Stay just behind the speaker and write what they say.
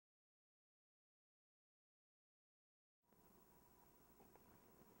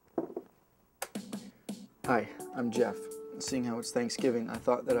Hi, I'm Jeff. Seeing how it's Thanksgiving, I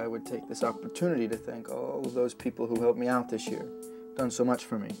thought that I would take this opportunity to thank all of those people who helped me out this year. Done so much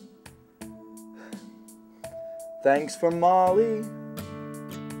for me. Thanks for Molly.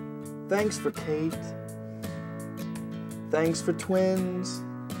 Thanks for Kate. Thanks for twins.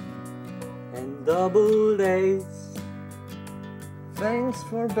 And double days. Thanks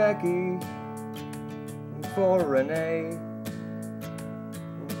for Becky. And for Renee.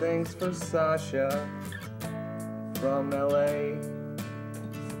 And thanks for Sasha from LA.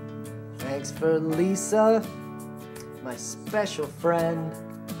 Thanks for Lisa, my special friend.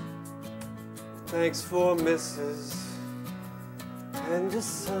 Thanks for Mrs. and your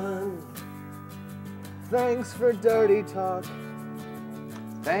son. Thanks for dirty talk.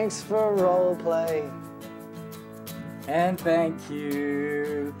 Thanks for role play. And thank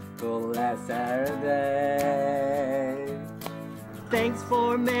you for last Saturday. Thanks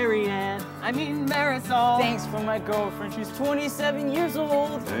for Marianne. Marisol. Thanks for my girlfriend, she's 27 years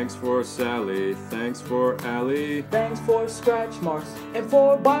old. Thanks for Sally. Thanks for Allie. Thanks for scratch marks and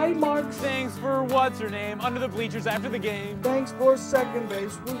for bite marks. Thanks for what's her name under the bleachers after the game. Thanks for second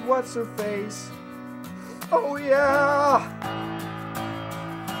base with what's her face. Oh yeah!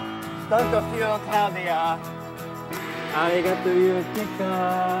 Tanto fiel Claudia. Arigato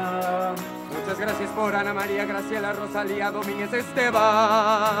Yutika. Muchas gracias por Ana María, Graciela, Rosalía, Domínguez, Esteban.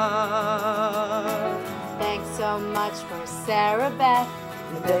 Thanks so much for Sarah Beth.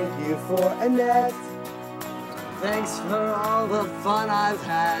 Thank you for Annette. Thanks for all the fun I've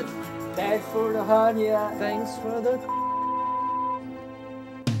had. Thanks for the Hanya. Thanks for the...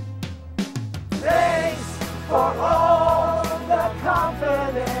 Thanks for all